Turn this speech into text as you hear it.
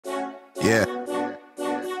Yeah.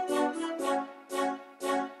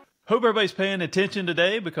 Hope everybody's paying attention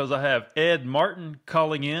today because I have Ed Martin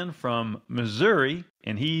calling in from Missouri,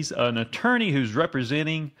 and he's an attorney who's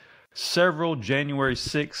representing several January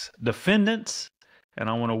 6th defendants, and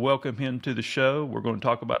I want to welcome him to the show. We're going to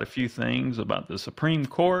talk about a few things about the Supreme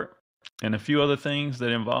Court and a few other things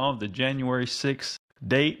that involve the January 6th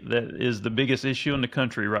date that is the biggest issue in the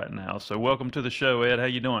country right now. So welcome to the show, Ed. How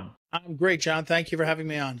you doing? I'm great, John. Thank you for having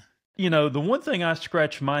me on. You know, the one thing I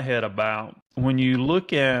scratch my head about when you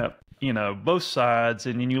look at, both sides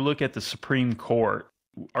and then you look at the Supreme Court,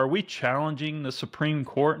 are we challenging the Supreme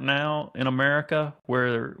Court now in America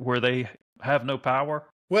where they have no power?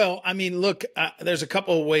 Well, I mean, look, there's a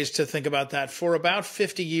couple of ways to think about that. For about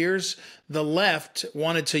 50 years, the left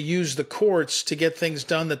wanted to use the courts to get things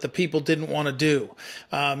done that the people didn't want to do.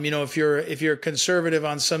 If you're conservative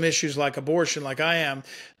on some issues like abortion, like I am,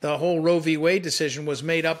 the whole Roe v. Wade decision was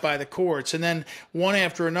made up by the courts. And then one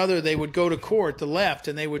after another, they would go to court, the left,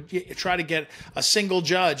 and they would try to get a single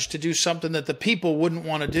judge to do something that the people wouldn't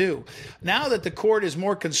want to do. Now that the court is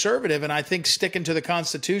more conservative and I think sticking to the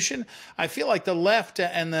Constitution, I feel like the left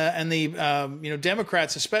and the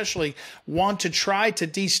Democrats especially want to try to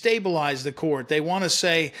destabilize the court. They want to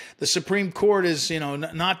say the Supreme Court is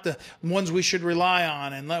not the ones we should rely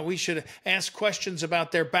on, and we should ask questions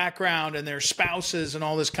about their background and their spouses and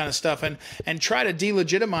all this kind of stuff, and try to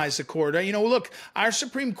delegitimize the court. Look, our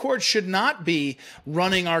Supreme Court should not be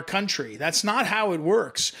running our country. That's not how it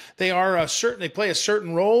works. They play a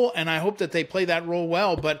certain role, and I hope that they play that role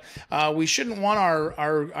well. But we shouldn't want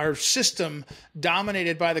our system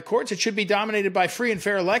dominated by the courts. It should be dominated by free and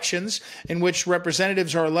fair elections in which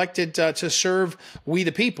representatives are elected to serve we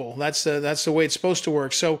the people. That's the way it's supposed to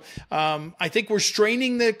work. So I think we're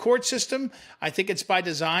straining the court system. I think it's by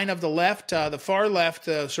design of the left. The far left,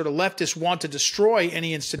 sort of leftists, want to destroy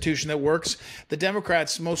any institution that works. The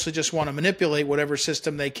Democrats mostly just want to manipulate whatever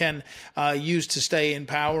system they can use to stay in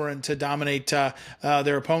power and to dominate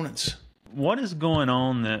their opponents. What is going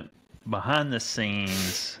on that behind the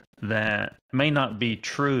scenes that may not be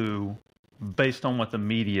true based on what the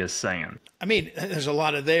media is saying? I mean, there's a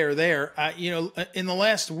lot of there. In the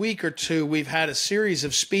last week or two, we've had a series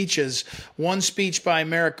of speeches. One speech by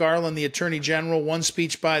Merrick Garland, the Attorney General. One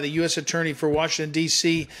speech by the U.S. Attorney for Washington,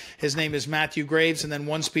 D.C. His name is Matthew Graves. And then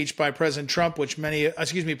one speech by President President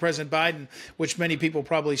Biden, which many people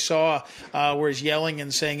probably saw, where he's yelling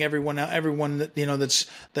and saying everyone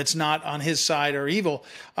that's not on his side are evil.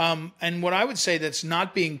 And what I would say that's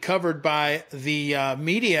not being covered by the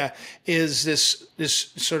media is this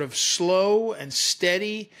sort of slow and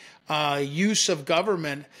steady use of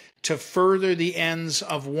government to further the ends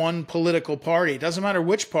of one political party. It doesn't matter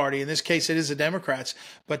which party. In this case, it is the Democrats.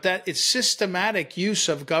 But that it's systematic use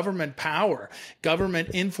of government power,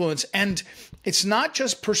 government influence. And it's not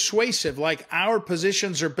just persuasive, like our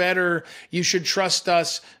positions are better, you should trust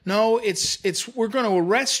us. No, it's we're going to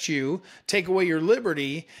arrest you, take away your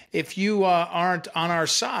liberty if you aren't on our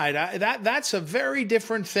side. That's a very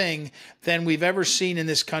different thing than we've ever seen in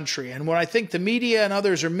this country. And what I think the media and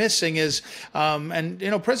others are missing is,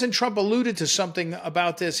 President Trump alluded to something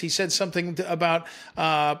about this. He said something about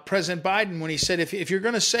President Biden when he said, if you're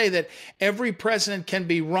going to say that every president can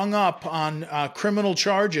be rung up on criminal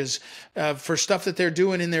charges for stuff that they're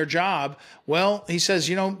doing in their job, well, he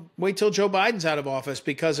says, wait till Joe Biden's out of office,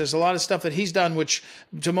 because there's a lot of stuff that he's done which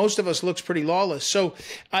to most of us looks pretty lawless. So,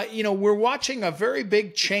 we're watching a very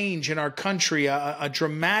big change in our country, a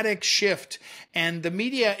dramatic shift, and the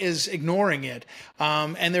media is ignoring it.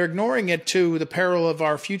 And they're ignoring it to the peril of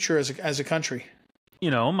our future as a country.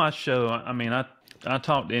 On my show, I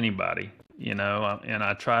talk to anybody, and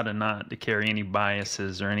I try not to carry any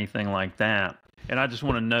biases or anything like that. And I just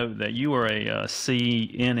want to note that you are a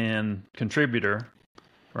CNN contributor,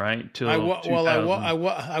 right? I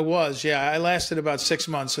was, yeah. I lasted about 6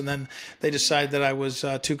 months, and then they decided that I was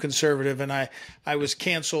too conservative, and I was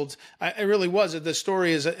canceled. I really was. The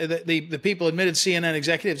story is that the people admitted, CNN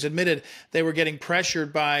executives admitted, they were getting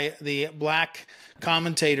pressured by the black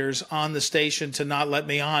commentators on the station to not let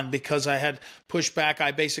me on because I had pushed back.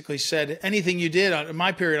 I basically said anything you did on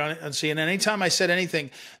my period on CNN. Anytime I said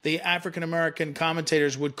anything, the African-American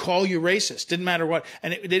commentators would call you racist. Didn't matter what.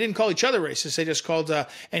 And they didn't call each other racist. They just called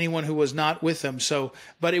anyone who was not with them.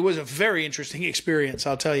 But it was a very interesting experience.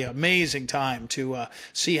 I'll tell you, amazing time to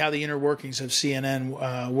see how the inner workings of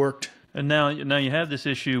CNN worked. And now you have this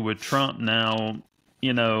issue with Trump now,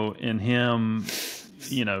 in him,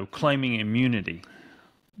 claiming immunity.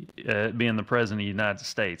 Being the president of the United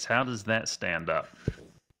States. How does that stand up?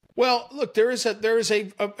 Well, look, there is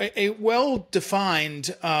a well-defined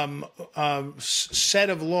set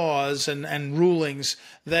of laws and rulings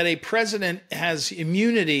that a president has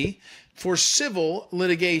immunity for civil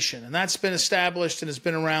litigation. And that's been established and has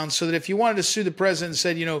been around, so that if you wanted to sue the president and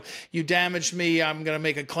said, you damaged me, I'm going to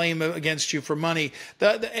make a claim against you for money.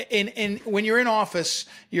 When you're in office,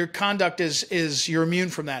 your conduct is you're immune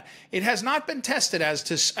from that. It has not been tested as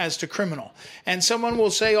to criminal. And someone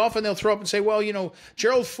will say, often they'll throw up and say, well,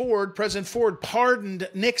 President Ford pardoned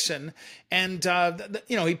Nixon, and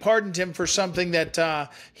he pardoned him for something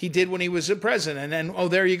that he did when he was a president. And oh,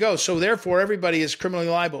 there you go. So therefore, everybody is criminally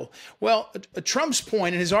liable. Well, Trump's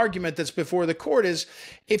point in his argument that's before the court is,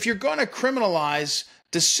 if you're going to criminalize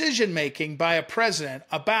decision-making by a president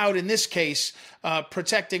about, in this case,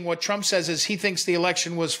 protecting what Trump says is he thinks the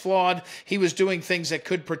election was flawed, he was doing things that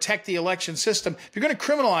could protect the election system. If you're going to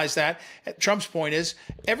criminalize that, Trump's point is,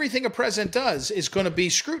 everything a president does is going to be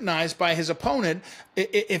scrutinized by his opponent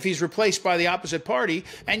if he's replaced by the opposite party.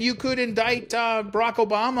 And you could indict Barack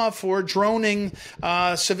Obama for droning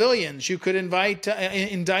civilians. You could indict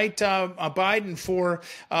Biden for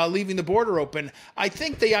leaving the border open. I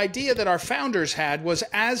think the idea that our founders had was,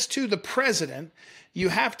 as to the president, you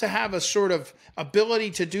have to have a sort of ability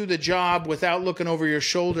to do the job without looking over your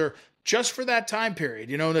shoulder just for that time period,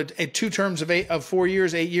 2 terms of 4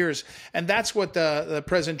 years, 8 years. And that's what the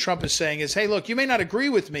President Trump is saying is, hey, look, you may not agree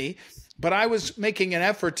with me, but I was making an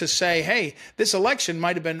effort to say, hey, this election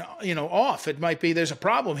might have been, off. It might be there's a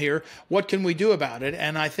problem here. What can we do about it?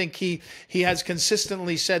 And I think he has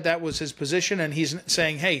consistently said that was his position. And he's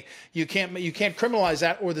saying, hey, you can't criminalize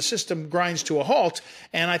that or the system grinds to a halt.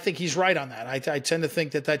 And I think he's right on that. I tend to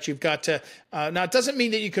think that you've got to now, it doesn't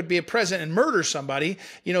mean that you could be a president and murder somebody,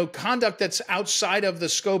 conduct that's outside of the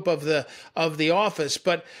scope of the office.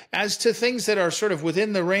 But as to things that are sort of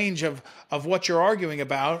within the range of what you're arguing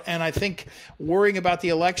about, and I think worrying about the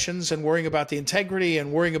elections and worrying about the integrity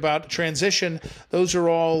and worrying about transition, those are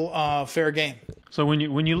all fair game. So when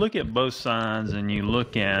you look at both sides and you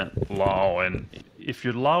look at law, and if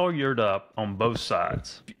you're lawyered up on both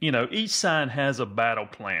sides, each side has a battle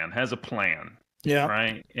plan, has a plan. Yeah.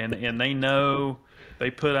 Right. And they know, they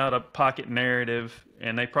put out a pocket narrative,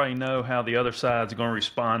 and they probably know how the other side's going to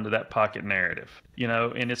respond to that pocket narrative.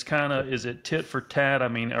 And it's kind of, is it tit for tat? I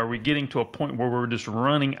mean, are we getting to a point where we're just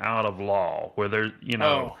running out of law, where there,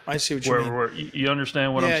 Oh, I see what you mean. You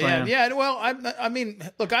understand what I'm saying? Yeah. Well, I mean,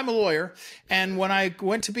 look, I'm a lawyer, and when I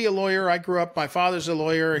went to be a lawyer, I grew up, my father's a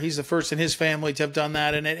lawyer. He's the first in his family to have done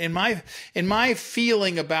that. And in my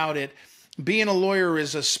feeling about it, being a lawyer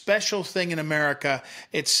is a special thing in America.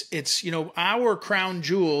 It's our crown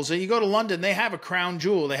jewels. You go to London, they have a crown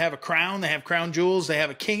jewel. They have a crown, they have crown jewels, they have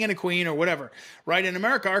a king and a queen or whatever, right? In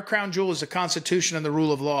America, our crown jewel is the Constitution and the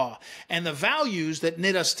rule of law and the values that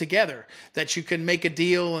knit us together, that you can make a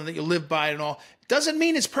deal and that you live by and all. Doesn't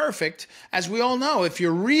mean it's perfect. As we all know, if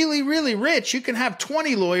you're really, really rich, you can have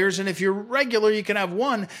 20 lawyers, and if you're regular, you can have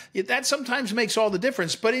 1. That sometimes makes all the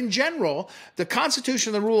difference. But in general, the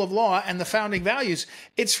Constitution, the rule of law, and the founding values,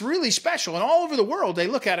 it's really special. And all over the world, they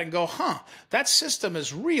look at it and go, that system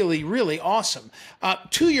is really, really awesome.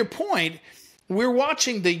 To your point, we're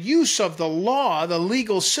watching the use of the law, the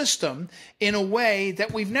legal system, in a way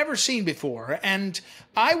that we've never seen before. And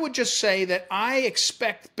I would just say that I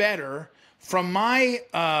expect better from my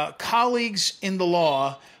colleagues in the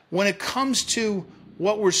law when it comes to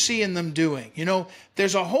what we're seeing them doing.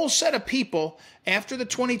 There's a whole set of people after the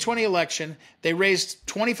 2020 election. They raised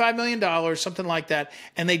 $25 million, something like that,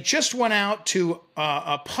 and they just went out to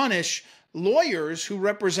punish lawyers who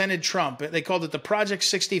represented Trump. They called it the Project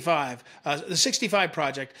 65, the 65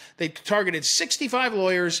 Project. They targeted 65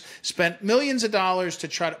 lawyers, spent millions of dollars to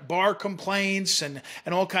try to bar complaints and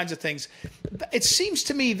all kinds of things. It seems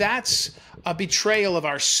to me that's a betrayal of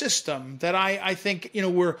our system that I think,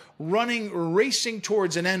 we're racing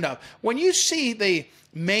towards an end of. When you see the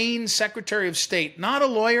Maine Secretary of State, not a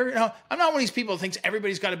lawyer. I'm not one of these people who thinks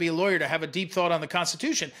everybody's got to be a lawyer to have a deep thought on the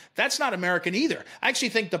Constitution. That's not American either. I actually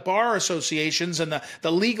think the bar associations and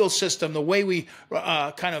the legal system, the way we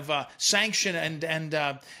sanction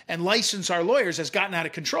and license our lawyers has gotten out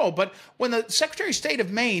of control. But when the Secretary of State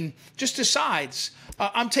of Maine just decides,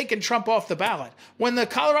 I'm taking Trump off the ballot, when the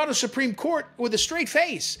Colorado Supreme Court, with a straight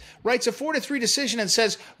face, writes a 4-3 decision and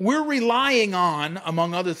says, we're relying on,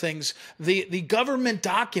 among other things, the government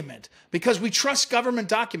document because we trust government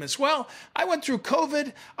documents. Well, I went through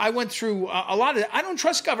COVID. I went through a lot of it. I don't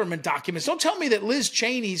trust government documents. Don't tell me that Liz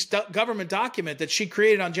Cheney's government document that she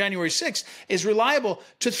created on January 6th is reliable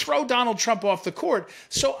to throw Donald Trump off the court.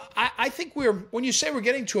 So I think when you say we're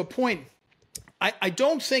getting to a point, I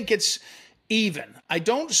don't think it's even. I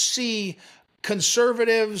don't see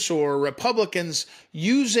conservatives or Republicans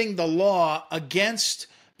using the law against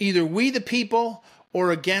either we the people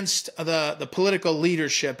or against the political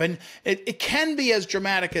leadership. And it can be as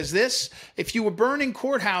dramatic as this. If you were burning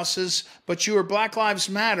courthouses, but you were Black Lives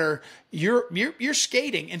Matter, you're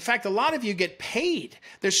skating. In fact, a lot of you get paid.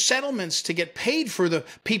 There's settlements to get paid for the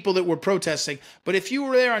people that were protesting. But if you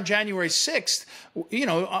were there on January 6th,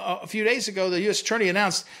 a few days ago, the U.S. Attorney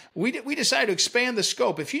announced, we decided to expand the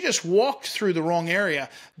scope. If you just walked through the wrong area,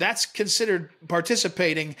 that's considered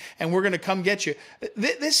participating, and we're going to come get you.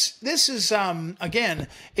 This is, again,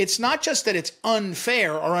 it's not just that it's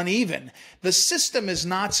unfair or uneven. The system is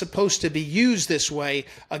not supposed to be used this way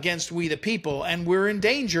against we the people, and we're in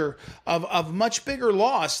danger of much bigger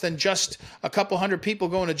loss than just a couple hundred people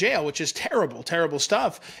going to jail, which is terrible, terrible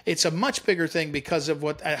stuff. It's a much bigger thing because of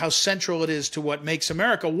how central it is to what makes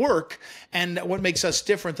America work and what makes us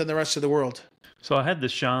different than the rest of the world. So I had the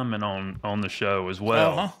shaman on the show as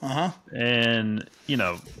well. And,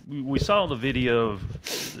 we saw the video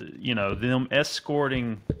of, them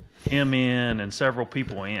escorting him in and several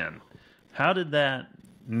people in. How did that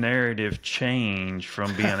narrative change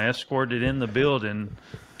from being escorted in the building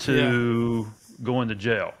to going to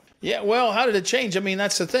jail? Yeah, well, how did it change? I mean,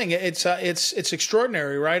 that's the thing. It's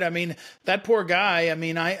extraordinary, right? I mean, that poor guy. I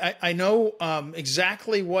mean, I know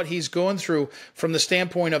exactly what he's going through from the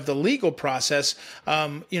standpoint of the legal process.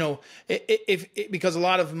 Because a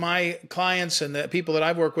lot of my clients and the people that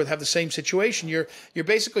I've worked with have the same situation. You're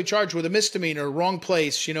basically charged with a misdemeanor, wrong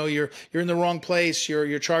place. You're in the wrong place.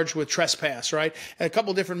 You're charged with trespass, right? And a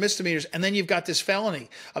couple different misdemeanors, and then you've got this felony,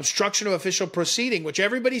 obstruction of official proceeding, which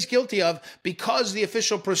everybody's guilty of because the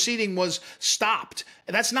official proceeding was stopped.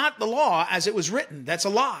 That's not the law as it was written. That's a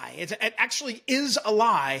lie. It actually is a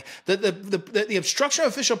lie. The obstruction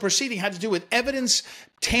of official proceeding had to do with evidence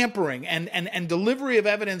tampering and delivery of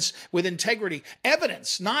evidence with integrity.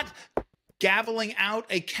 Evidence, not gaveling out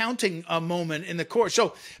a counting moment in the court.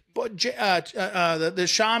 So, but the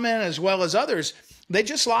shaman as well as others, they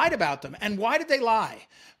just lied about them. And why did they lie?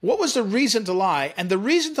 What was the reason to lie? And the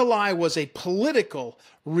reason to lie was a political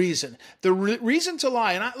reason. The reason to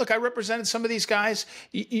lie, and I represented some of these guys.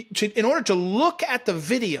 In order to look at the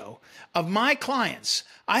video of my clients,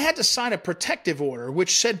 I had to sign a protective order,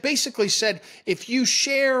 which basically said, if you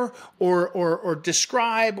share or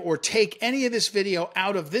describe or take any of this video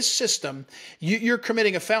out of this system, you're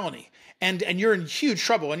committing a felony, and you're in huge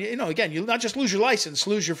trouble. And again, you'll not just lose your license,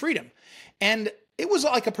 lose your freedom. And it was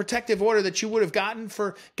like a protective order that you would have gotten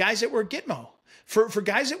for guys that were at Gitmo. For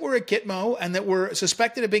guys that were at Gitmo and that were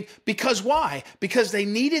suspected of being, because why? Because they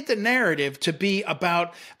needed the narrative to be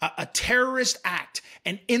about a terrorist act,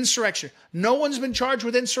 an insurrection. No one's been charged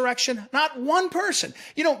with insurrection, not one person.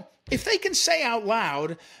 If they can say out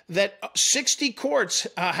loud that 60 courts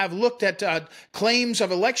have looked at claims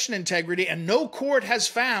of election integrity and no court has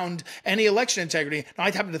found any election integrity, now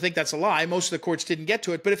I happen to think that's a lie. Most of the courts didn't get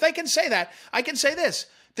to it. But if they can say that, I can say this.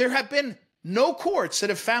 There have been no courts that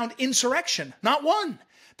have found insurrection, not one.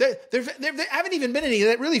 There haven't even been any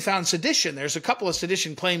that really found sedition. There's a couple of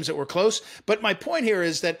sedition claims that were close. But my point here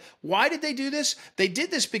is that why did they do this? They did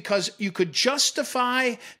this because you could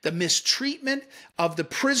justify the mistreatment of the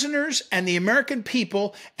prisoners and the American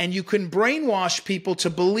people, and you can brainwash people to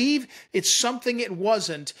believe it's something it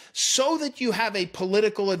wasn't, so that you have a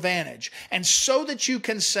political advantage, and so that you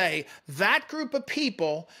can say that group of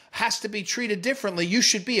people has to be treated differently. You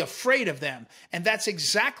should be afraid of them. And that's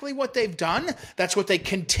exactly what they've done. That's what they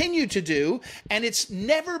continue to do. And it's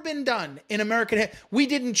never been done in American history. We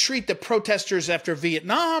didn't treat the protesters after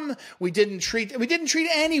Vietnam. We didn't treat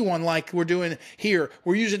anyone like we're doing here.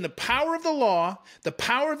 We're using the power of the law, the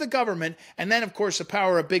power of the government, and then, of course, the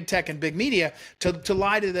power of big tech and big media to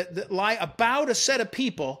lie about a set of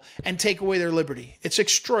people and take away their liberty. It's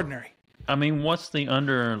extraordinary. I mean, what's the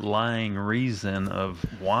underlying reason of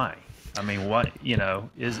why? I mean, what,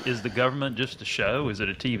 is the government just a show? Is it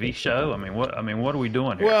a TV show? I mean, what are we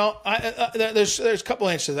doing here? Well, there's a couple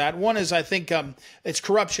answers to that. One is, I think it's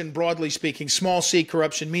corruption, broadly speaking, small c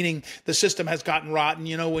corruption, meaning the system has gotten rotten.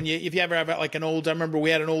 If you ever have I remember we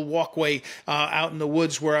had an old walkway out in the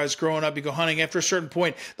woods where I was growing up. You go hunting. After a certain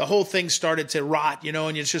point, the whole thing started to rot,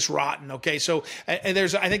 and it's just rotten. Okay, so I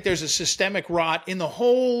think there's a systemic rot in the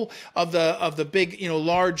whole of the big,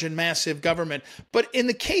 large and massive government. But in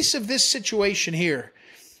the case of this situation here,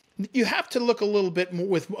 you have to look a little bit more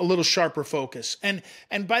with a little sharper focus. And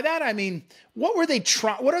by that, I mean, what are they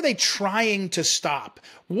trying to stop?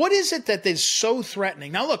 What is it that is so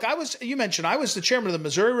threatening? Now, look, you mentioned I was the chairman of the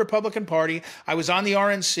Missouri Republican Party. I was on the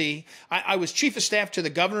RNC. I was chief of staff to the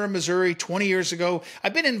governor of Missouri 20 years ago.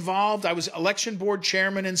 I've been involved. I was election board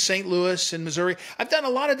chairman in St. Louis in Missouri. I've done a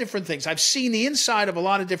lot of different things. I've seen the inside of a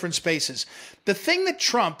lot of different spaces. The thing that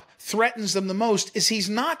Trump threatens them the most is he's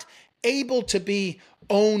not able to be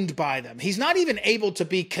owned by them. He's not even able to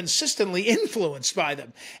be consistently influenced by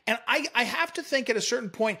them. And I have to think at a certain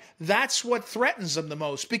point, that's what threatens them the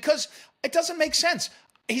most, because it doesn't make sense.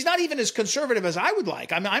 He's not even as conservative as I would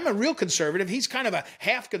like. I'm a real conservative. He's kind of a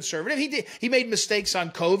half conservative. He made mistakes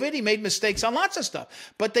on COVID. He made mistakes on lots of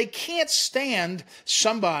stuff. But they can't stand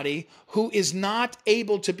somebody who is not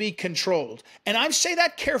able to be controlled. And I say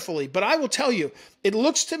that carefully, but I will tell you, it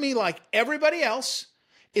looks to me like everybody else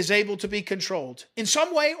is able to be controlled in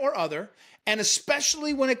some way or other, and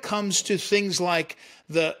especially when it comes to things like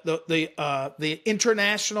the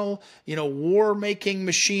international, war-making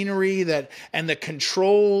machinery and the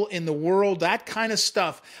control in the world, that kind of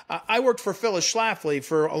stuff. I worked for Phyllis Schlafly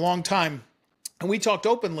for a long time. And we talked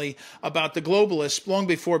openly about the globalists long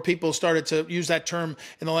before people started to use that term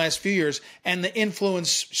in the last few years, and the influence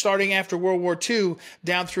starting after World War II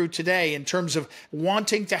down through today in terms of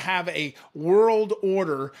wanting to have a world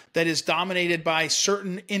order that is dominated by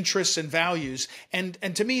certain interests and values. And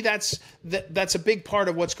to me, that's a big part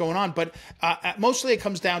of what's going on. But mostly it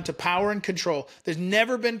comes down to power and control. There's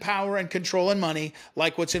never been power and control and money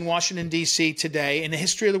like what's in Washington, D.C. today in the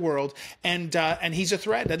history of the world. And he's a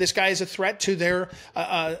threat. Now, this guy is a threat to their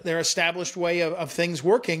established way of things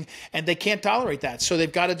working, and they can't tolerate that. So they've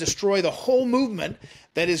got to destroy the whole movement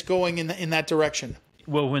that is going in that direction.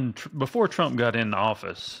 Well, before Trump got into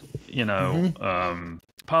office,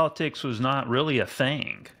 politics was not really a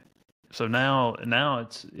thing. So now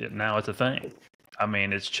it's a thing. I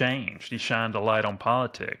mean, it's changed. He shined a light on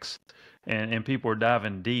politics, and people are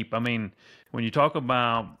diving deep. I mean, when you talk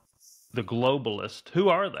about the globalists, who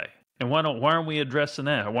are they? And why aren't we addressing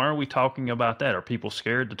that? Why aren't we talking about that? Are people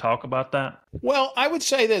scared to talk about that? Well, I would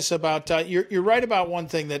say this about you're right about one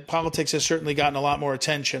thing, that politics has certainly gotten a lot more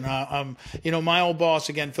attention. My old boss,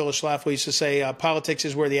 again, Phyllis Schlafly, used to say politics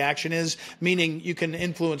is where the action is, meaning you can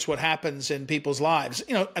influence what happens in people's lives,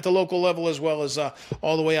 at the local level as well as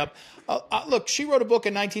all the way up. Look, she wrote a book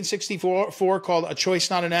in 1964 called A Choice,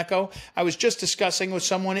 Not an Echo. I was just discussing with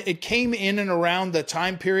someone. It came in and around the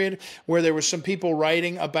time period where there were some people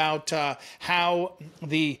writing about how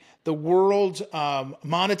the world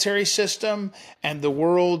monetary system and the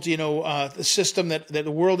world, the system that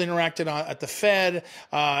the world interacted on at the Fed,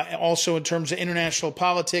 also in terms of international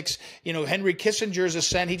politics. Henry Kissinger's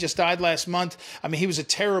ascent, he just died last month. I mean,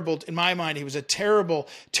 in my mind, he was a terrible,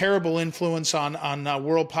 terrible influence on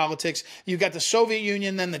world politics. You've got the Soviet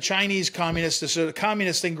Union, then the Chinese communists, the sort of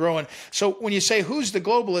communist thing growing. So when you say who's the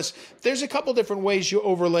globalist, there's a couple different ways you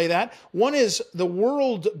overlay that. One is the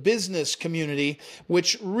world business community,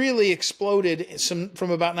 which really exploded from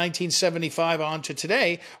about 1975 on to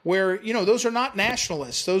today, where those are not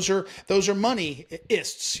nationalists, those are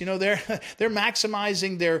moneyists. They're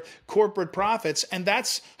maximizing their corporate profits, and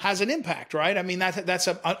has an impact, right? I mean, that's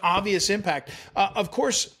an obvious impact. Of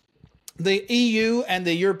course, the EU and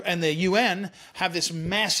the Europe and the UN have this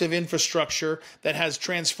massive infrastructure that has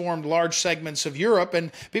transformed large segments of Europe.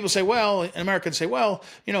 And people say, well, and Americans say, well,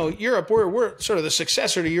 Europe, we're sort of the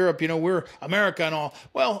successor to Europe. We're America and all.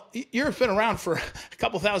 Well, Europe's been around for a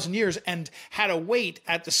couple thousand years and had a weight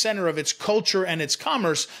at the center of its culture and its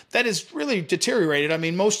commerce that is really deteriorated. I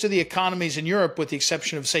mean, most of the economies in Europe, with the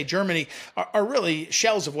exception of, say, Germany, are really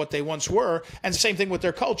shells of what they once were. And same thing with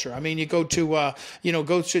their culture. I mean, you go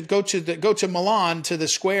to Milan, to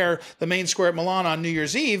the main square at Milan on New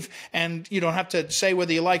Year's Eve, and you don't have to say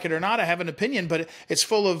whether you like it or not. I have an opinion, but it's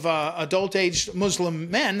full of adult-aged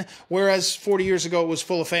Muslim men, whereas 40 years ago it was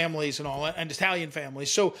full of families and all, and Italian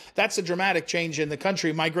families. So that's a dramatic change in the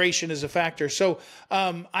country. Migration is a factor. So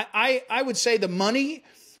I would say the money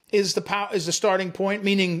is the starting point,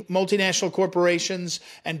 meaning multinational corporations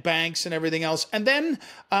and banks and everything else. And then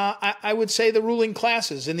I would say the ruling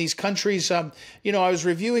classes in these countries. I was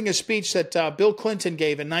reviewing a speech that Bill Clinton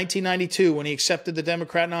gave in 1992 when he accepted the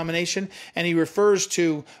Democrat nomination, and he refers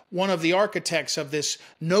to one of the architects of this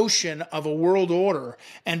notion of a world order.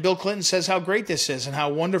 And Bill Clinton says how great this is and how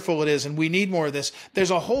wonderful it is, and we need more of this.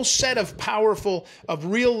 There's a whole set of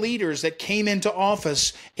real leaders that came into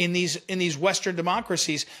office in these Western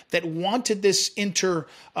democracies that wanted this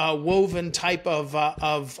interwoven type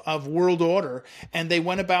of world order, and they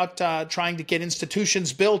went about trying to get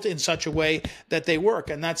institutions built in such a way that they work,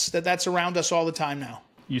 and that's around us all the time now.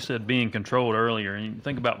 You said being controlled earlier, and you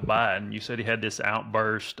think about Biden. You said he had this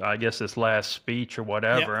outburst, I guess this last speech or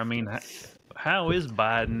whatever. Yep. I mean, how is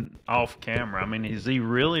Biden off camera? I mean, is he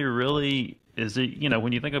really, is he,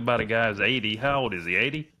 when you think about a guy who's 80, how old is he,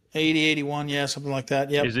 80? 80, 81, yeah, something like that.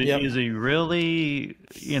 Yep. Is he really,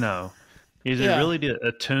 is he really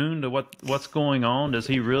attuned to what's going on? Is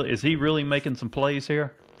he really making some plays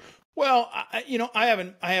here? Well, I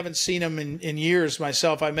haven't seen him in years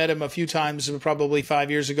myself. I met him a few times, probably 5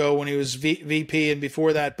 years ago when he was VP and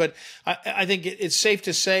before that. But I think it's safe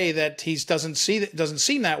to say that he doesn't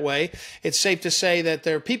seem that way. It's safe to say that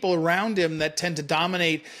there are people around him that tend to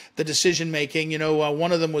dominate the decision making.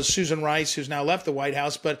 One of them was Susan Rice, who's now left the White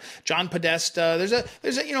House, but John Podesta.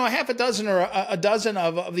 There's a half a dozen or a dozen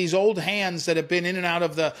of these old hands that have been in and out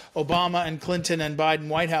of the Obama and Clinton and Biden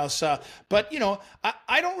White House. But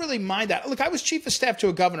I don't really mind that. Look, I was chief of staff to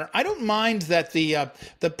a governor. I don't mind that the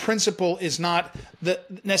principal is not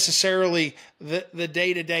necessarily the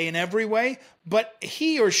day-to-day in every way, but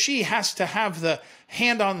he or she has to have the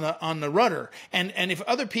hand on the rudder. And if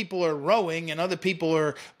other people are rowing and other people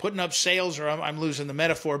are putting up sails, or I'm losing the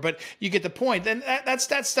metaphor, but you get the point, then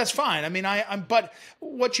that's fine. I mean, but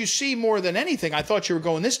what you see more than anything, I thought you were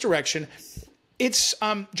going this direction. It's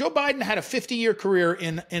Joe Biden had a 50-year career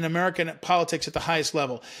in American politics at the highest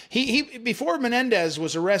level. He before Menendez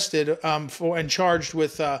was arrested and charged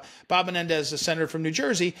with Bob Menendez, the senator from New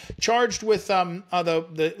Jersey, charged with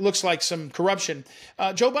the looks like some corruption.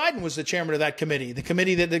 Joe Biden was the chairman of that committee, the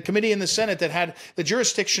committee in the Senate that had the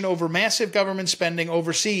jurisdiction over massive government spending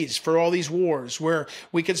overseas for all these wars, where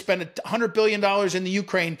we could spend $100 billion in the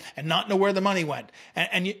Ukraine and not know where the money went.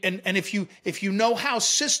 And if you know how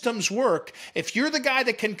systems work, if you're the guy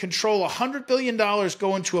that can control $100 billion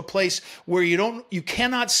going to a place where you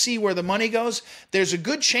cannot see where the money goes, there's a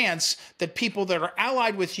good chance that people that are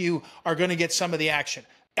allied with you are going to get some of the action.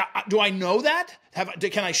 Do I know that?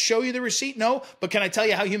 Can I show you the receipt? No. But can I tell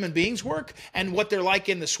you how human beings work and what they're like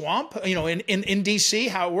in the swamp, in D.C.,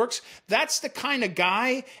 how it works? That's the kind of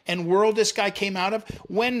guy and world this guy came out of.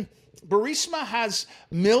 When Burisma has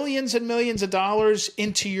millions and millions of dollars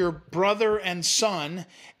into your brother and son,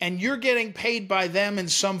 and you're getting paid by them in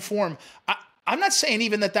some form, I'm not saying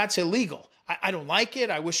even that that's illegal. I don't like it.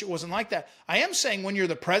 I wish it wasn't like that. I am saying when you're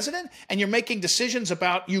the president and you're making decisions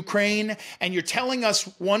about Ukraine and you're telling us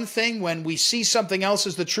one thing when we see something else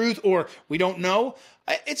as the truth or we don't know,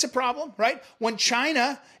 it's a problem, right? When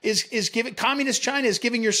China is giving, communist China is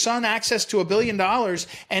giving your son access to $1 billion,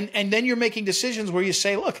 and then you're making decisions where you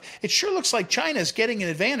say, look, it sure looks like China is getting an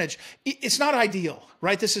advantage. It's not ideal,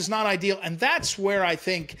 right? This is not ideal. And that's where I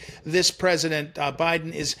think this President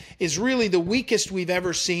Biden is really the weakest we've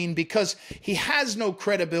ever seen, because he has no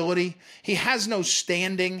credibility. He has no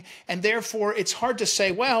standing. And therefore, it's hard to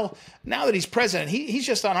say, well, now that he's president, he's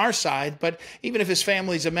just on our side. But even if his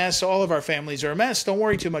family's a mess, all of our families are a mess. Don't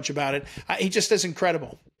worry too much about it. He just isn't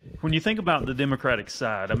credible. When you think about the Democratic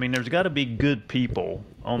side, I mean, there's got to be good people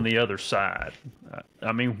on the other side.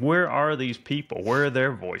 I mean, where are these people? Where are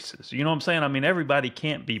their voices? You know what I'm saying? I mean, everybody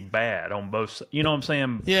can't be bad on both. You know what I'm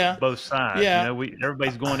saying? Yeah. Both sides. Yeah.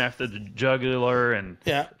 Everybody's going after the jugular, and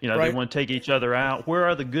right. They want to take each other out. Where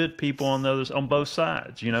are the good people on both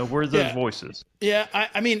sides? Where's those voices? Yeah.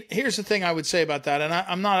 I mean, here's the thing I would say about that, and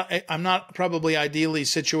I'm not probably ideally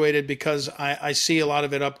situated because I see a lot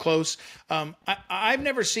of it up close. I've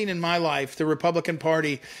never seen in my life the Republican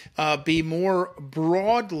Party be more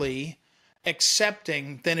broadly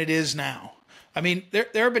accepting than it is now. I mean, there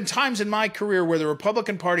have been times in my career where the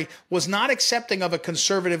Republican Party was not accepting of a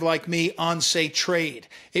conservative like me on, say, trade.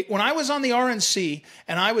 When I was on the RNC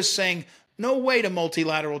and I was saying, no way to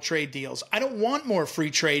multilateral trade deals. I don't want more free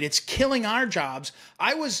trade. It's killing our jobs.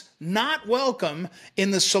 I was not welcome in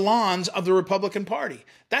the salons of the Republican Party.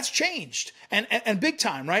 That's changed, and big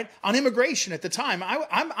time, right? On immigration at the time,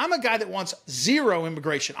 I'm a guy that wants zero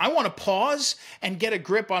immigration. I want to pause and get a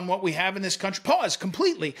grip on what we have in this country. Pause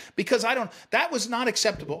completely, because that was not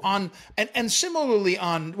acceptable. And similarly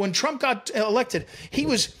when Trump got elected,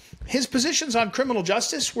 his positions on criminal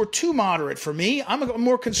justice were too moderate for me. I'm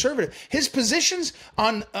more conservative. His positions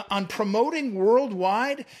on promoting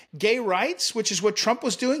worldwide gay rights, which is what Trump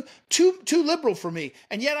was doing, too liberal for me.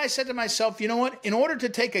 And yet I said to myself, you know what? In order to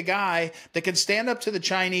take a guy that can stand up to the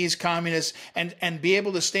Chinese communists and be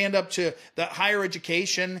able to stand up to the higher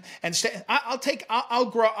education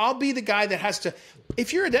I'll be the guy that has to.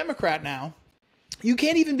 If you're a Democrat now, you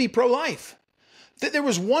can't even be pro-life. There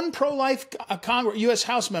was one pro-life Congress, U.S.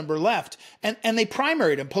 House member left, and they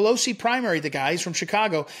primaried him. Pelosi primaried the guy. He's from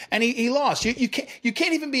Chicago, and he lost. You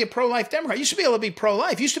can't even be a pro-life Democrat. You used to be able to be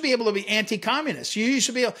pro-life. You used to be able to be anti-communist. You used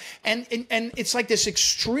to be able, and it's like this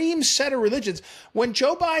extreme set of religions. When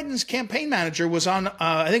Joe Biden's campaign manager was on,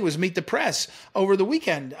 I think it was Meet the Press over the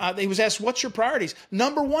weekend, he was asked, "What's your priorities?"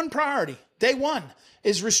 Number one priority, day one,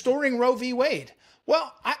 is restoring Roe v. Wade.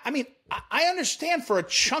 Well, I mean, I understand for a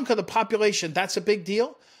chunk of the population, that's a big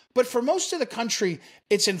deal. But for most of the country,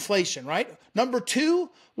 it's inflation, right? Number two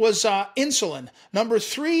was insulin. Number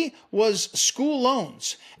three was school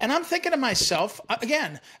loans. And I'm thinking to myself,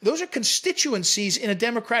 again, those are constituencies in a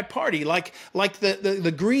Democrat Party, like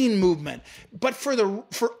the Green movement. But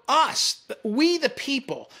for us, we the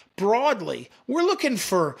people, broadly, we're looking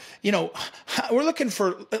for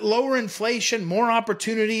lower inflation, more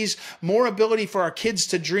opportunities, more ability for our kids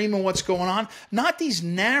to dream of what's going on, not these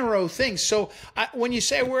narrow things. So when you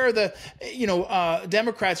say where are the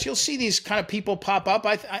Democrats, you'll see these kind of people pop up,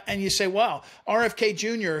 and you say, well, RFK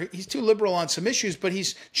Jr., he's too liberal on some issues, but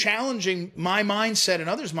he's challenging my mindset and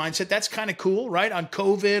others' mindset. That's kind of cool, right? On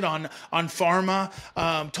COVID, on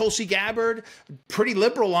pharma, Tulsi Gabbard, pretty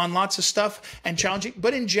liberal on lots of stuff and challenging.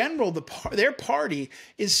 But in general, their party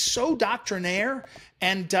is so doctrinaire,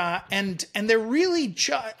 and they're really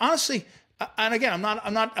honestly. And again,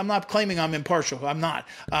 I'm not claiming I'm impartial. I'm not.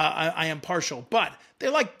 I am partial, but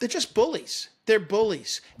they're just bullies. They're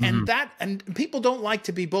bullies, and people don't like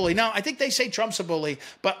to be bullied. Now, I think they say Trump's a bully,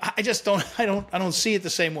 but I just don't. I don't see it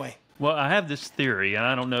the same way. Well, I have this theory, and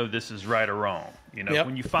I don't know if this is right or wrong.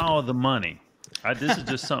 When you follow the money, this is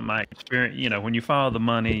just something I experienced. When you follow the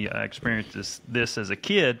money, I experienced this as a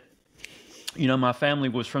kid. My family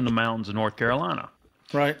was from the mountains of North Carolina,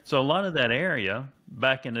 right? So a lot of that area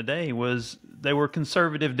back in the day they were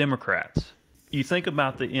conservative Democrats. You think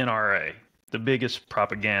about the NRA, the biggest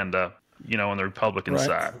propaganda, on the Republican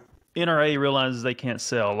side. NRA realizes they can't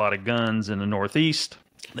sell a lot of guns in the Northeast.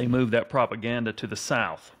 They move that propaganda to the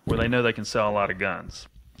South, where they know they can sell a lot of guns.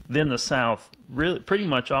 Then the South, really, pretty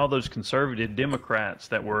much all those conservative Democrats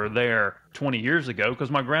that were there 20 years ago,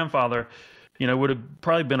 because my grandfather, would have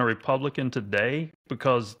probably been a Republican today,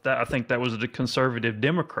 because I think that was a conservative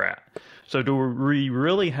Democrat. So do we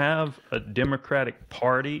really have a Democratic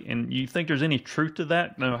Party? And you think there's any truth to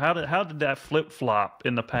that? No. How did that flip-flop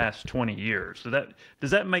in the past 20 years?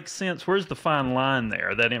 Does that make sense? Where's the fine line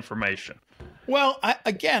there, that information? Well,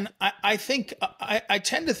 I think I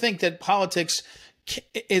tend to think that politics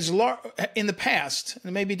is in the past, and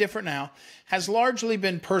it may be different now, has largely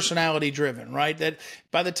been personality driven, right? That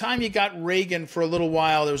by the time you got Reagan for a little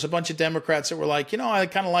while, there was a bunch of Democrats that were like, I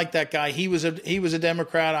kind of like that guy. He was a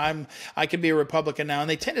Democrat. I could be a Republican now. And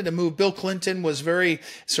they tended to move. Bill Clinton was very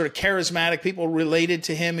sort of charismatic. People related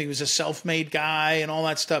to him. He was a self-made guy and all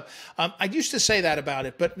that stuff. I used to say that about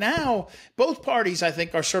it. But now both parties, I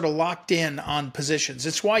think, are sort of locked in on positions.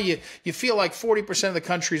 It's why you feel like 40% of the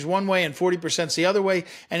country is one way and 40% is the other way.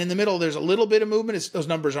 And in the middle, there's a little bit of movement. Those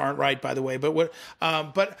numbers aren't right, by the way. But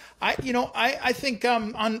I think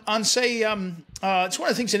it's one of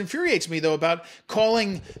the things that infuriates me, though, about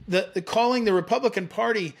calling the Republican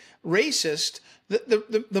Party racist.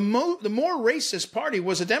 The more racist party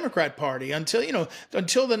was a Democrat Party until the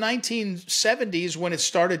 1970s, when it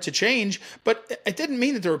started to change. But it didn't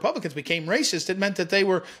mean that the Republicans became racist. It meant that they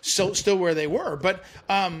were still where they were. But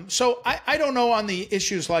so I don't know on the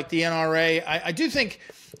issues like the NRA. I do think.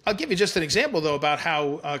 I'll give you just an example, though, about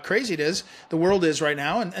how crazy the world is right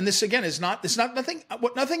now. And this, again, nothing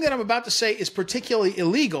that I'm about to say is particularly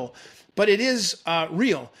illegal, but it is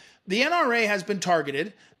real. The NRA has been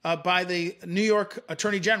targeted by the New York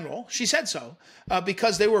Attorney General. She said so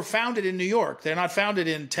because they were founded in New York. They're not founded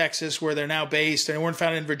in Texas, where they're now based, and they weren't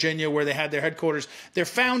founded in Virginia, where they had their headquarters. Their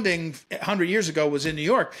founding 100 years ago was in New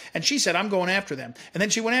York, and she said, I'm going after them. And then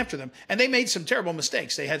she went after them, and they made some terrible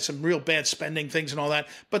mistakes. They had some real bad spending things and all that.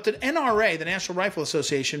 But the NRA, the National Rifle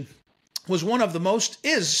Association, was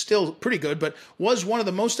is still pretty good, but was one of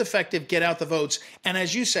the most effective get out the votes. And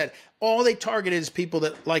as you said, all they targeted is people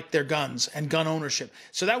that like their guns and gun ownership.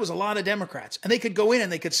 So that was a lot of Democrats. And they could go in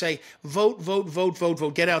and they could say, vote, vote, vote, vote,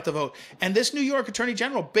 vote, get out the vote. And this New York Attorney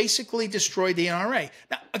General basically destroyed the NRA.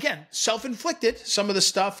 Now, again, self-inflicted, some of the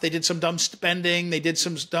stuff. They did some dumb spending. They did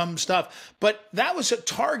some dumb stuff. But that was a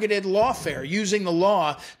targeted lawfare, using the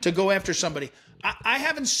law to go after somebody. I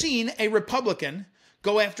haven't seen a Republican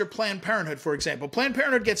go after Planned Parenthood, for example. Planned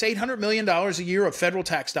Parenthood gets $800 million a year of federal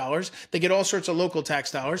tax dollars. They get all sorts of local tax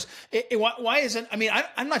dollars. Why isn't,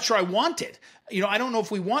 I'm not sure I want it. I don't know if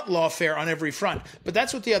we want lawfare on every front, but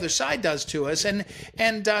that's what the other side does to us. And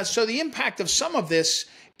so the impact of some of this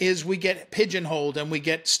is we get pigeonholed and we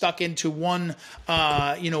get stuck into one,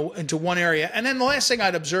 into one area. And then the last thing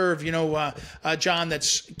I'd observe, John,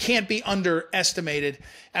 that's can't be underestimated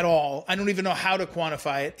at all. I don't even know how to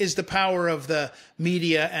quantify it, is the power of the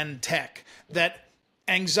media and tech. That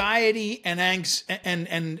anxiety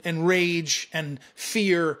and rage and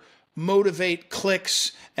fear motivate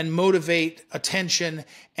clicks and motivate attention,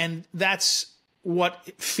 and that's what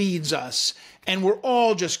feeds us. And we're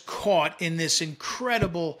all just caught in this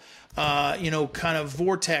incredible, kind of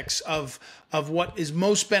vortex of what is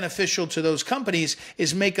most beneficial to those companies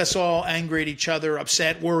is make us all angry at each other,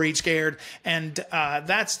 upset, worried, scared. And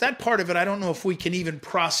that's that part of it. I don't know if we can even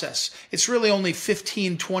process. It's really only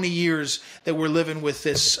 15, 20 years that we're living with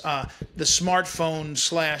this, the smartphone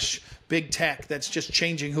 / big tech that's just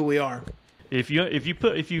changing who we are. If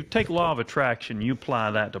you take law of attraction, you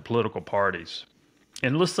apply that to political parties,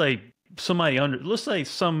 and let's say somebody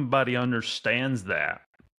understands that,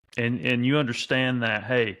 and you understand that,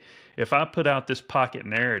 hey, if I put out this pocket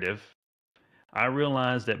narrative, I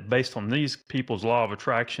realize that based on these people's law of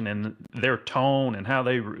attraction and their tone and how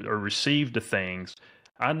they are received to things,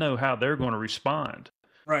 I know how they're going to respond.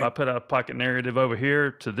 Right. If I put out a pocket narrative over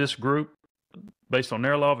here to this group, based on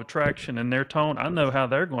their law of attraction and their tone, I know how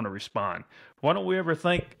they're going to respond. Why don't we ever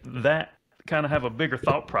think that, kind of have a bigger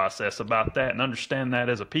thought process about that and understand that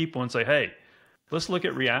as a people and say, hey, let's look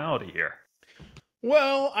at reality here?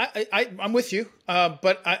 Well, I'm with you.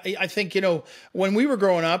 But I think, when we were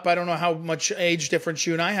growing up, I don't know how much age difference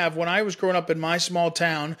you and I have. When I was growing up in my small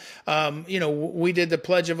town, we did the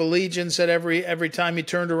Pledge of Allegiance at every time you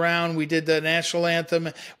turned around. We did the national anthem.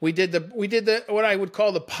 We did the what I would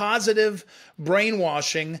call the positive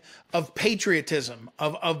brainwashing of patriotism,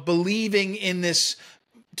 of believing in this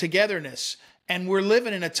togetherness. And we're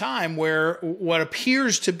living in a time where what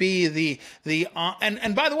appears to be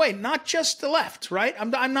and by the way, not just the left, right?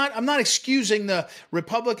 I'm not excusing the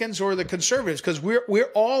Republicans or the conservatives, because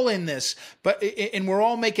we're all in this, and we're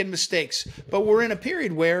all making mistakes. But we're in a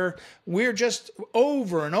period where we're just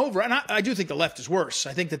over and over. And I do think the left is worse.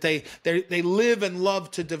 I think that they live and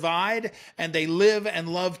love to divide, and they live and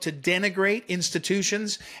love to denigrate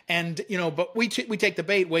institutions. And but we take the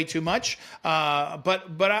bait way too much. But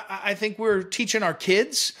I think we're teaching our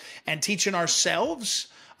kids and teaching ourselves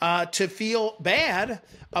to feel bad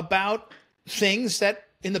about things that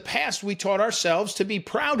in the past we taught ourselves to be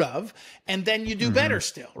proud of, and then you do better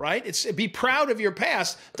still, right? It's be proud of your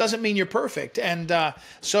past doesn't mean you're perfect. And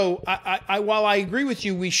so while I agree with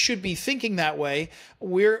you, we should be thinking that way.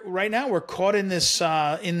 Right now we're caught in this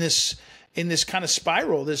kind of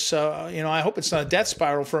spiral. I hope it's not a death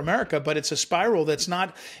spiral for America, but it's a spiral that's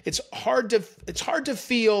not. It's hard to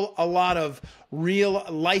feel a lot of real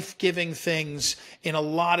life-giving things in a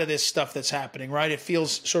lot of this stuff that's happening, right? It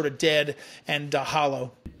feels sort of dead and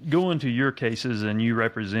hollow. Going to your cases and you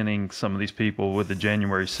representing some of these people with the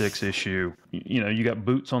January 6th issue, you got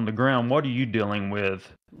boots on the ground. What are you dealing with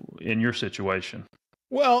in your situation?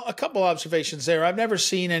 Well, a couple observations there. I've never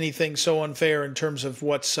seen anything so unfair in terms of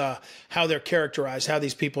how they're characterized, how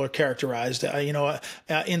these people are characterized.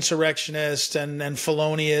 Insurrectionists and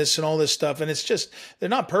felonious and all this stuff. And it's just, they're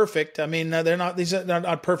not perfect. I mean, they're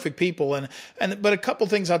not perfect people. But a couple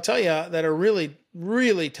things I'll tell you that are really,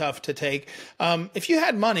 really tough to take. If you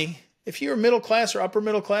had money, if you're middle class or upper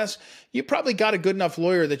middle class, you probably got a good enough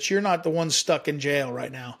lawyer that you're not the one stuck in jail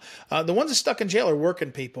right now. The ones that stuck in jail are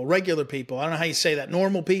working people, regular people. I don't know how you say that.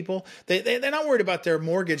 Normal people. They're not worried about their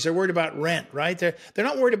mortgage. They're worried about rent, right? They're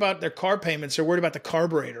not worried about their car payments. They're worried about the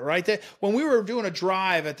carburetor, right? When we were doing a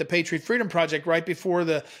drive at the Patriot Freedom Project right before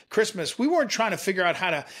the Christmas, we weren't trying to figure out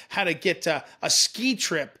how to get a ski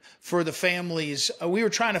trip for the families. We were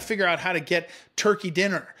trying to figure out how to get turkey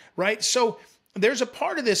dinner, right? So there's a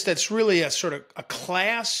part of this that's really a sort of a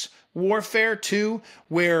class warfare too,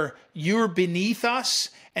 where you're beneath us.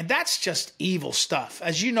 And that's just evil stuff.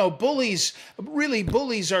 As you know, bullies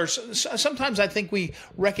are, sometimes I think we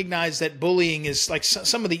recognize that bullying is like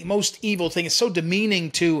some of the most evil thing. It's so demeaning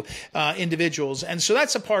to individuals. And so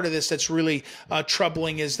that's a part of this that's really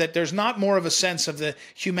troubling, is that there's not more of a sense of the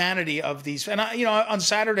humanity of these. And on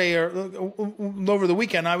Saturday or over the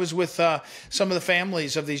weekend, I was with some of the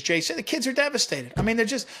families of these Jays. The kids are devastated. I mean, they're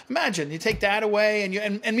just, imagine you take dad away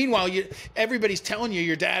and meanwhile, everybody's telling you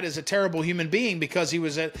your dad is a terrible human being because he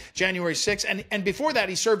was at January 6th, and before that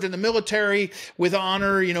he served in the military with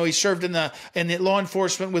honor. He served in the law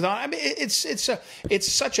enforcement with honor. I mean,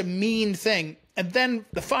 it's such a mean thing. And then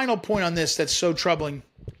the final point on this that's so troubling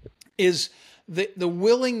is the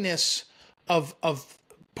willingness of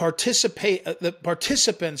the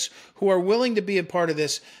participants who are willing to be a part of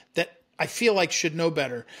this. That I feel like should know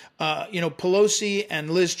better. Pelosi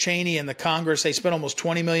and Liz Cheney and the Congress, they spent almost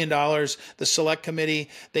 $20 million. The Select Committee,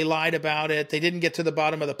 they lied about it. They didn't get to the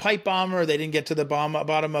bottom of the pipe bomber. They didn't get to the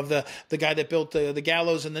bottom of the guy that built the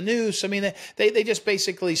gallows and the noose. I mean, they just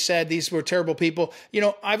basically said these were terrible people.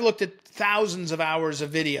 I've looked at thousands of hours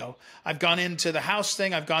of video. I've gone into the House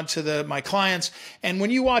thing. I've gone to my clients. And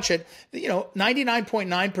when you watch it,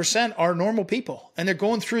 99.9% are normal people. And they're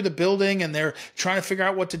going through the building and they're trying to figure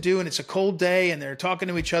out what to do. And it's a cold day and they're talking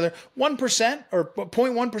to each other. 1% or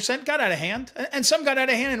 0.1% got out of hand. And some got out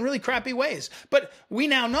of hand in really crappy ways. But we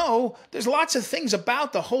now know there's lots of things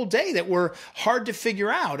about the whole day that were hard to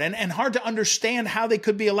figure out and hard to understand how they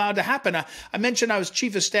could be allowed to happen. I mentioned I was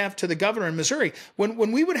chief of staff to the governor in Missouri.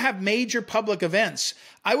 When we would have major public events,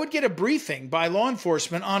 I would get a briefing by law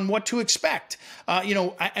enforcement on what to expect.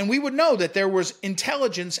 And we would know that there was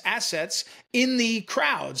intelligence assets in the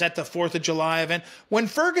crowds at the 4th of July event. When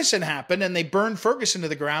Ferguson happened and they burned Ferguson to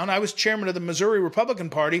the ground, I was chairman of the Missouri Republican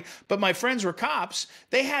Party, but my friends were cops.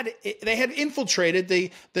 They had infiltrated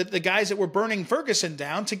the guys that were burning Ferguson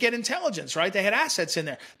down to get intelligence, right? They had assets in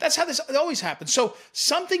there. That's how this always happens. So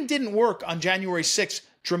something didn't work on January 6th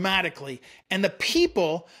dramatically. And the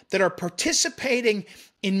people that are participating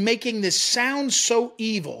in making this sound so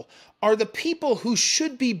evil are the people who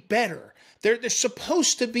should be better. They're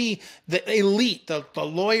supposed to be the elite, the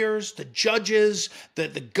lawyers, the judges, the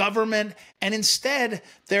government, and instead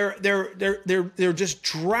they're just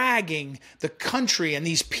dragging the country and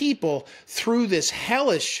these people through this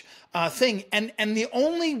hellish thing. And the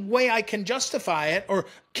only way I can justify it or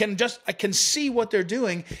I can see what they're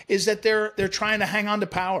doing is that they're trying to hang on to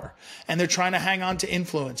power and they're trying to hang on to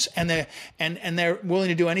influence and they're willing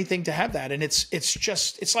to do anything to have that. And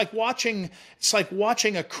it's like watching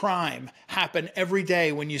a crime happen every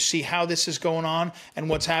day when you see how this is going on and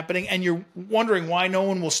what's happening, and you're wondering why no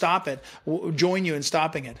one will stop it, join you in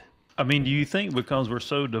stopping it. I mean, do you think because we're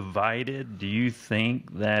so divided, do you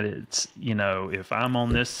think that it's, if I'm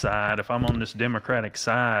on this side, if I'm on this Democratic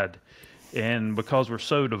side, and because we're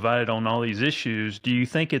so divided on all these issues, do you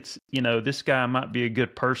think it's, this guy might be a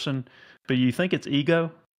good person, but you think it's ego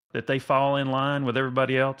that they fall in line with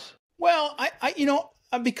everybody else? Well,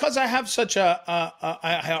 because I have such I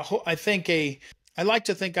like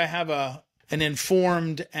to think I have an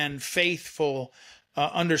informed and faithful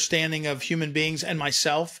understanding of human beings and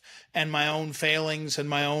myself and my own failings and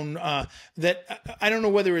my own that I don't know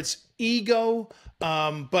whether it's ego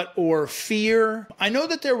or fear. I know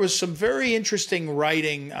that there was some very interesting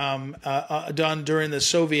writing done during the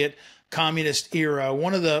Soviet communist era.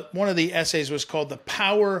 One of the essays was called "The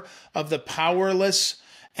Power of the Powerless."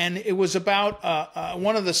 And it was about,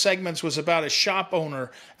 one of the segments was about a shop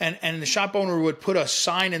owner, and the shop owner would put a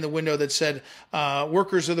sign in the window that said,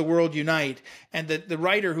 "Workers of the world unite." And the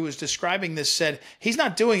writer who was describing this said, he's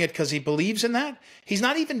not doing it because he believes in that. He's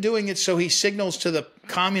not even doing it so he signals to the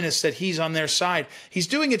communists that he's on their side. He's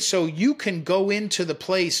doing it so you can go into the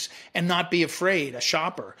place and not be afraid, a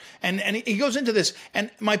shopper. And he goes into this. And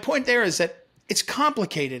my point there is that it's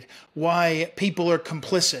complicated why people are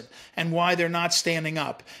complicit and why they're not standing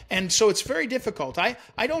up. And so it's very difficult. I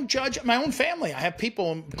don't judge my own family. I have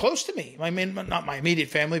people close to me. I mean, not my immediate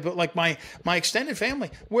family, but like my extended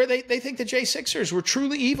family, where they think the J6ers were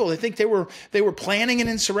truly evil. They think they were planning an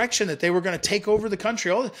insurrection, that they were going to take over the country.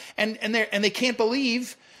 And they can't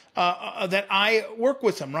believe that I work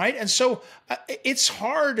with them, right? And so it's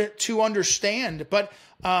hard to understand, but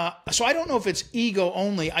so I don't know if it's ego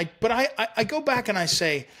only. But I go back and I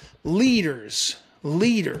say, leaders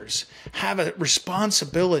have a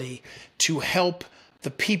responsibility to help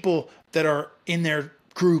the people that are in their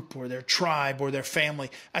group or their tribe or their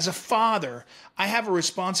family. As a father, I have a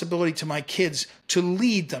responsibility to my kids to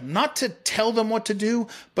lead them, not to tell them what to do,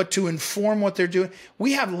 but to inform what they're doing.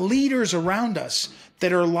 We have leaders around us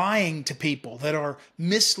that are lying to people, that are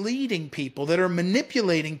misleading people, that are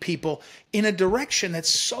manipulating people in a direction that's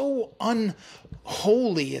so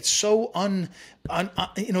unholy. It's so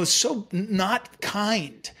it's so not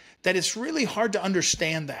kind, that it's really hard to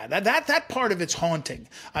understand that part of it's haunting.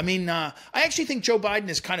 I mean, I actually think Joe Biden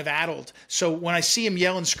is kind of addled. So when I see him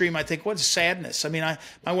yell and scream, I think, what a sadness. I mean,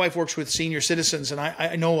 my wife works with senior citizens, and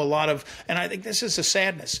I know a lot of, and I think this is a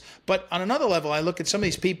sadness. But on another level, I look at some of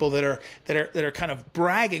these people that are kind of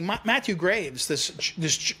bragging. Matthew Graves,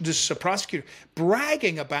 this prosecutor,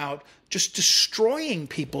 bragging about just destroying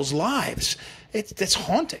people's lives. That's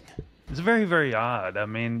haunting. It's very, very odd. I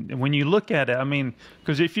mean, when you look at it,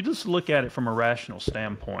 because if you just look at it from a rational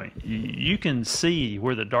standpoint, you can see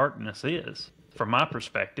where the darkness is. From my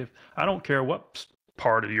perspective, I don't care what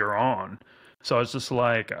party you're on. So it's just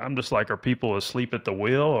like, I'm just like, are people asleep at the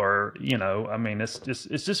wheel? Or, I mean, it's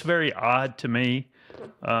just very odd to me,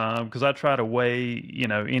 because I try to weigh,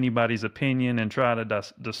 anybody's opinion and try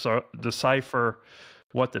to decipher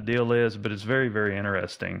what the deal is, but it's very, very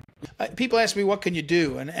interesting. People ask me, what can you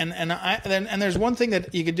do? And there's one thing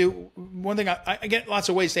that you can do. One thing I get lots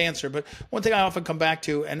of ways to answer, but one thing I often come back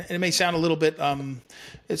to, and it may sound a little bit,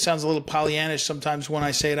 it sounds a little Pollyannish sometimes when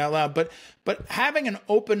I say it out loud, but having an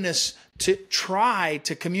openness to try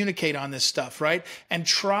to communicate on this stuff, right? And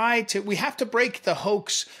we have to break the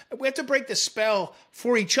hoax. We have to break the spell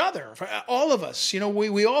for each other, for all of us.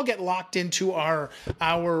 We all get locked into our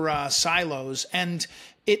silos, and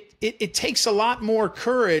it takes a lot more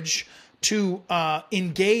courage to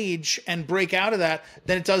engage and break out of that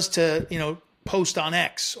than it does to, post on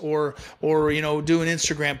X or do an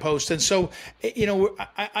Instagram post. And so,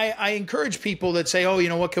 I encourage people that say, oh,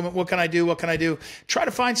 what can I do? What can I do? Try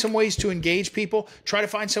to find some ways to engage people. Try to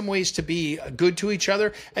find some ways to be good to each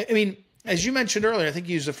other. I mean, as you mentioned earlier, I think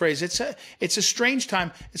you used the phrase, it's a strange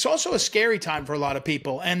time. It's also a scary time for a lot of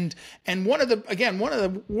people. And one of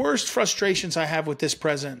the worst frustrations I have with this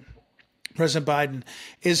President Biden,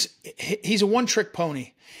 is he's a one-trick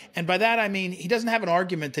pony. And by that, I mean, he doesn't have an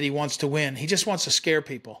argument that he wants to win. He just wants to scare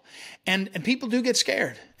people. And people do get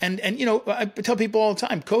scared. And I tell people all the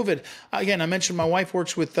time, COVID, again, I mentioned my wife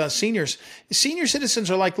works with seniors. Senior citizens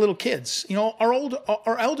are like little kids.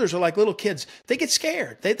 Our elders are like little kids. They get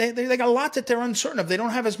scared. They got a lot that they're uncertain of. They don't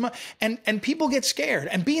have as much. And people get scared.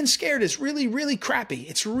 And being scared is really, really crappy.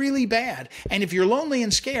 It's really bad. And if you're lonely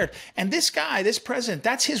and scared, and this guy, this president,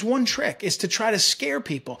 that's his one trick, is to try to scare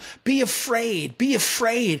people. Be afraid. Be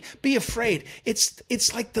afraid. Be afraid.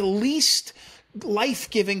 It's like the least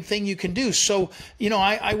life-giving thing you can do. So,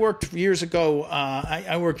 I worked years ago.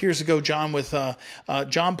 I worked years ago, John, with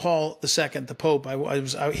John Paul II, the Pope.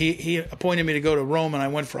 He appointed me to go to Rome, and I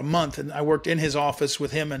went for a month, and I worked in his office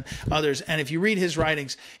with him and others. And if you read his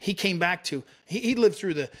writings, he came back to he lived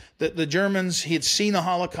through the Germans. He had seen the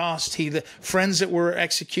Holocaust. The friends that were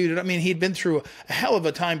executed. I mean, he'd been through a hell of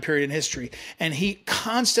a time period in history, and he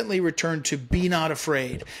constantly returned to be not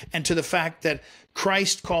afraid, and to the fact that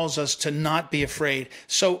Christ calls us to not be afraid.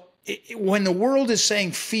 So when the world is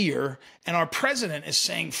saying fear, and our president is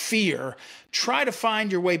saying fear, try to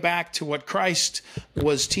find your way back to what Christ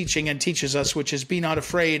was teaching and teaches us, which is be not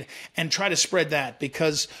afraid, and try to spread that,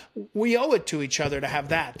 because we owe it to each other to have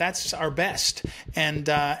that. That's our best. And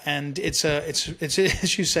it's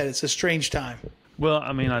as you said, it's a strange time. Well,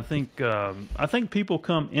 I mean, I think people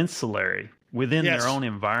come insulary within Yes. their own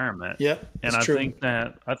environment. Yep, and that's true. Think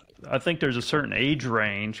that I think there's a certain age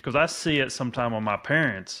range, because I see it sometime with my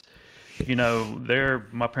parents.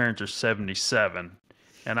 My parents are 77,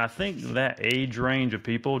 and I think that age range of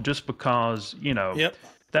people, just because Yep.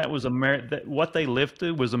 that was that what they lived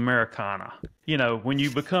through was Americana. When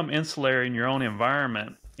you become insular in your own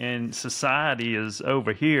environment, and society is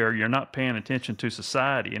over here, you're not paying attention to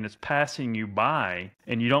society, and it's passing you by,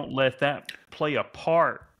 and you don't let that play a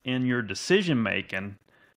part in your decision making.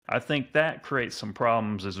 I think that creates some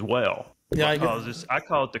problems as well. Yeah, because I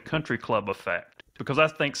call it the country club effect. Because I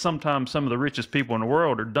think sometimes some of the richest people in the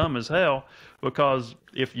world are dumb as hell, because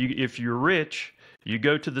if you're rich, you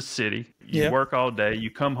go to the city, you Yep. work all day, you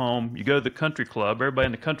come home, you go to the country club, everybody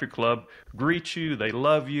in the country club greets you, they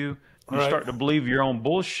love you, you Right. start to believe your own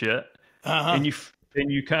bullshit, and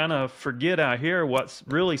you kind of forget out here what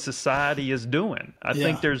really society is doing. I Yeah.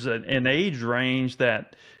 think there's an age range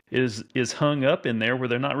that is hung up in there, where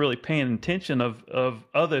they're not really paying attention of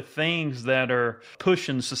other things that are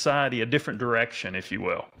pushing society a different direction, if you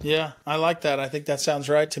will. Yeah, I like that. I think that sounds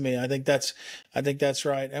right to me. I think that's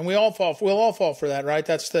right. And we'll all fall for that, right?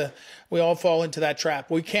 We all fall into that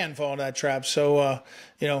trap. We can fall into that trap. So,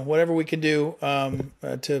 whatever we can do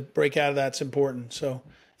to break out of that's important. So,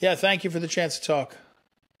 yeah, thank you for the chance to talk.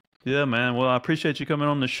 Yeah, man. Well, I appreciate you coming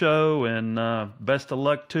on the show, and best of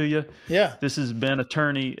luck to you. Yeah. This has been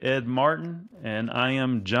attorney Ed Martin, and I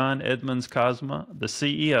am John Edmonds Cosma, the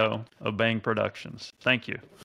CEO of Bang Productions. Thank you.